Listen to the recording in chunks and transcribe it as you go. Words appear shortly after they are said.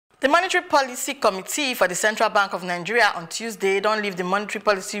The Monetary Policy Committee for the Central Bank of Nigeria on Tuesday don't leave the monetary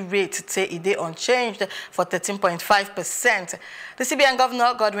policy rate to say it unchanged for 13.5%. The CBN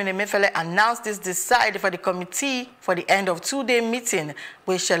Governor, Godwin Emefiele, announced this decide for the committee for the end of two-day meeting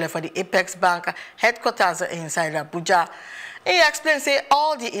with shele for the Apex Bank headquarters inside Abuja. He explained, say,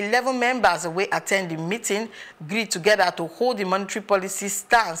 all the 11 members who attend the meeting agreed together to hold the monetary policy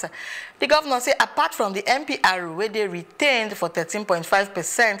stance. The governor said, apart from the MPR, where they retained for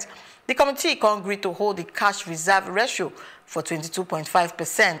 13.5%, the committee agreed to hold the cash reserve ratio for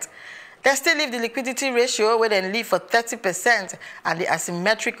 22.5%. They still leave the liquidity ratio, where they leave for 30%, and the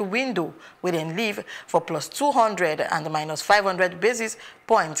asymmetric window, where they leave for plus 200 and minus 500 basis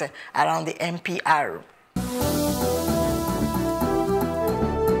points around the MPR.